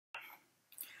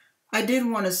I did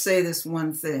want to say this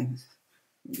one thing.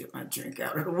 Get my drink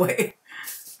out of the way.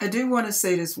 I do want to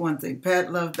say this one thing. Pat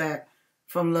Loveback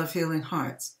from Love Healing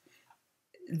Hearts.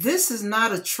 This is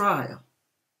not a trial.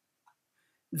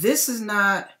 This is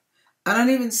not, I don't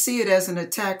even see it as an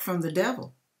attack from the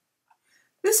devil.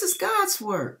 This is God's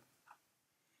word.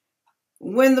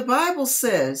 When the Bible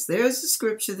says, there's a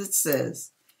scripture that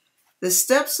says, the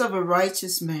steps of a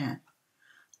righteous man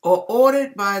are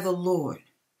ordered by the Lord,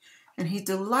 and he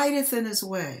delighteth in his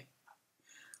way.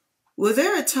 Well,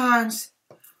 there are times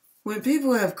when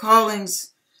people have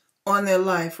callings on their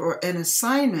life or an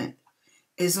assignment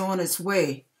is on its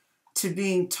way to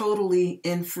being totally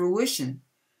in fruition,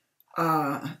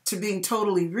 to being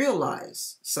totally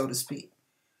realized, so to speak.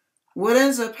 What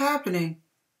ends up happening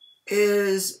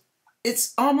is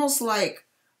it's almost like,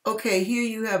 okay, here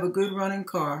you have a good running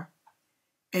car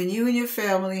and you and your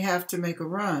family have to make a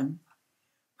run,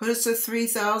 but it's a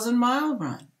 3,000-mile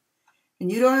run.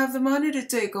 And you don't have the money to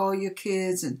take all your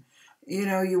kids and,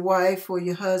 your wife or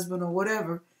your husband or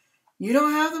whatever. You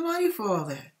don't have the money for all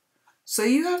that. So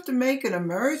you have to make an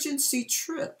emergency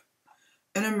trip,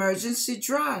 an emergency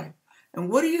drive. And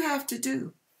what do you have to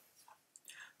do?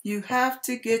 You have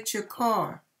to get your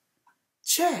car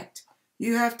checked.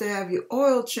 You have to have your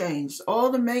oil changed, all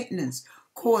the maintenance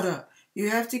caught up. You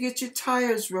have to get your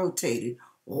tires rotated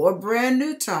or brand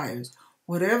new tires,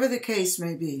 whatever the case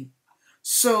may be.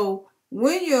 So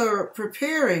when you're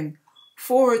preparing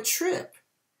for a trip,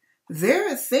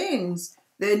 there are things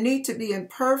that need to be in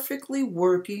perfectly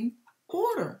working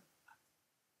order,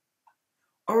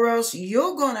 or else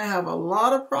you're going to have a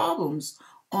lot of problems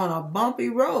on a bumpy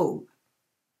road.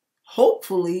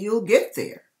 Hopefully you'll get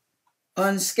there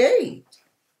unscathed.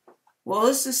 Well,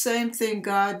 it's the same thing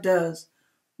God does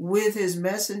with his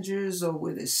messengers or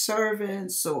with his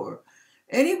servants or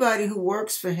anybody who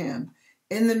works for him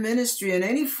in the ministry, in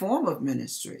any form of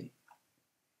ministry.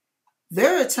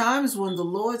 There are times when the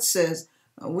Lord says,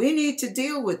 we need to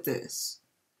deal with this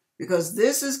because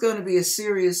this is going to be a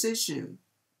serious issue.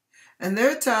 And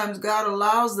there are times God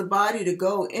allows the body to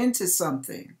go into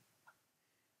something.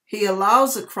 He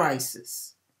allows a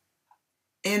crisis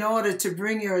in order to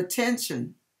bring your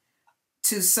attention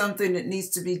to something that needs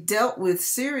to be dealt with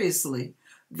seriously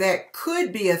that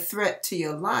could be a threat to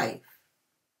your life.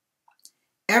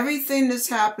 Everything that's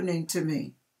happening to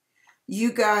me,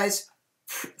 you guys,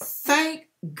 thank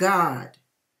God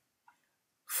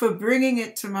for bringing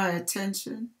it to my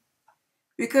attention,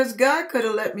 because God could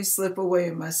have let me slip away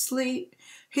in my sleep.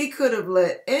 He could have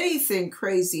let anything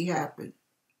crazy happen.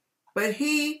 But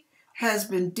he has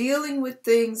been dealing with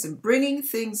things and bringing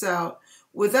things out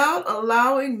without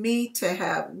allowing me to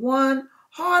have one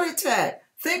heart attack.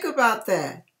 Think about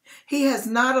that. He has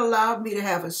not allowed me to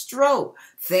have a stroke.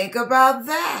 Think about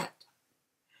that.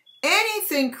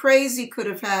 Anything crazy could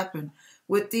have happened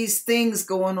with these things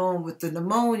going on with the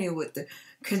pneumonia, with the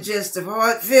congestive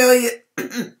heart failure,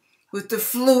 with the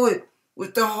fluid,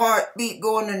 with the heartbeat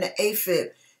going in the AFib.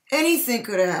 Anything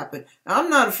could have happened. I'm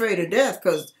not afraid of death,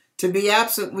 because to be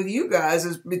absent with you guys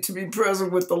is to be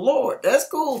present with the Lord. That's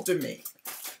cool to me.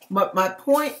 But my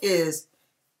point is,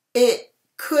 it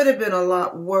could have been a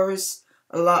lot worse,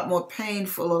 a lot more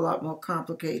painful, a lot more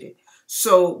complicated.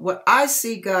 So what I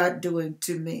see God doing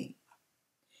to me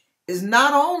is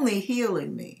not only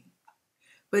healing me,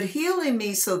 but healing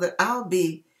me so that I'll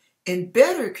be in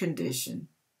better condition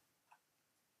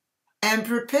and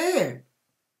prepared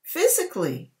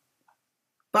physically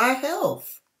by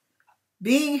health,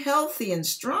 being healthy and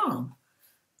strong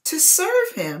to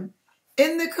serve him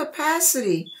in the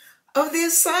capacity of the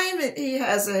assignment he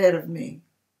has ahead of me.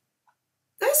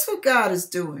 That's what God is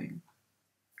doing.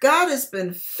 God has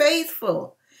been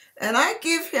faithful, and I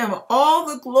give him all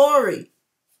the glory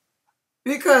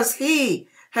because he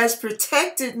has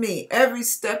protected me every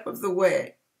step of the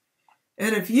way.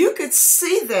 And if you could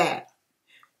see that,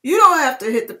 you don't have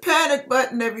to hit the panic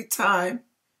button every time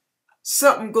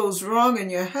something goes wrong in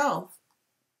your health.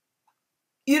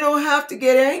 You don't have to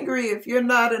get angry if you're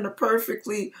not in a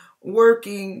perfectly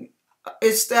working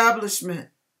establishment.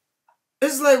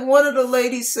 It's like one of the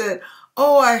ladies said,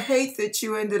 oh, I hate that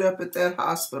you ended up at that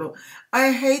hospital.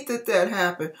 I hate that that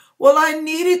happened. Well, I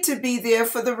needed to be there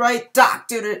for the right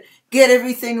doctor to get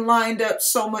everything lined up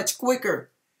so much quicker.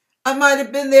 I might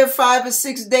have been there 5 or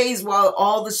 6 days while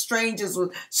all the strangers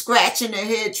were scratching their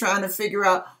head trying to figure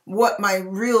out what my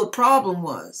real problem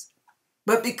was.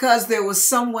 But because there was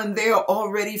someone there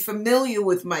already familiar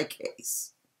with my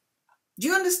case. Do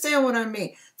you understand what I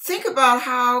mean? Think about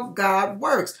how God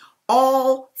works.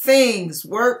 All things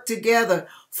work together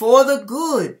for the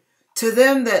good to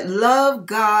them that love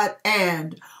God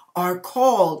and are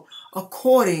called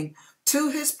according to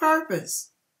his purpose.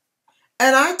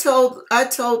 And I told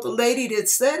the lady that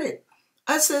said it,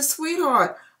 I said,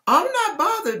 sweetheart, I'm not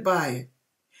bothered by it.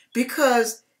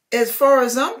 Because as far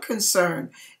as I'm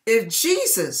concerned, if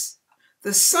Jesus,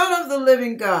 the Son of the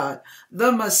living God,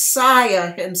 the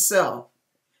Messiah himself,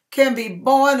 can be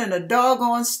born in a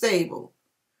doggone stable,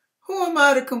 who am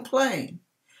I to complain?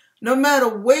 No matter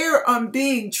where I'm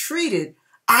being treated,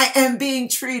 I am being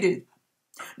treated.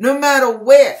 No matter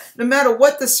where, no matter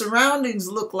what the surroundings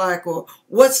look like or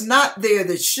what's not there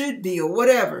that should be or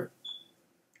whatever,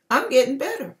 I'm getting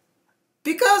better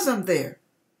because I'm there.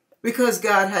 Because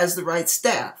God has the right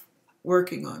staff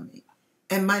working on me.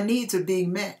 And my needs are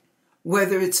being met.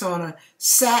 Whether it's on a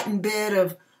satin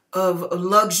bed of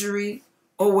luxury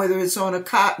or whether it's on a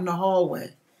cot in the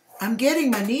hallway. I'm getting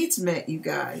my needs met, you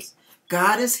guys.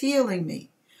 God is healing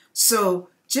me. So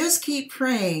just keep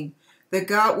praying that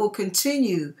God will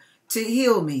continue to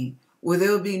heal me, where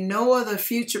there will be no other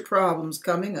future problems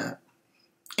coming up,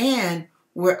 and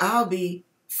where I'll be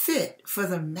fit for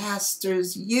the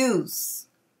Master's use.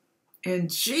 In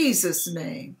Jesus'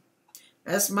 name,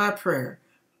 that's my prayer.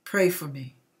 Pray for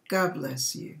me. God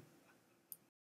bless you.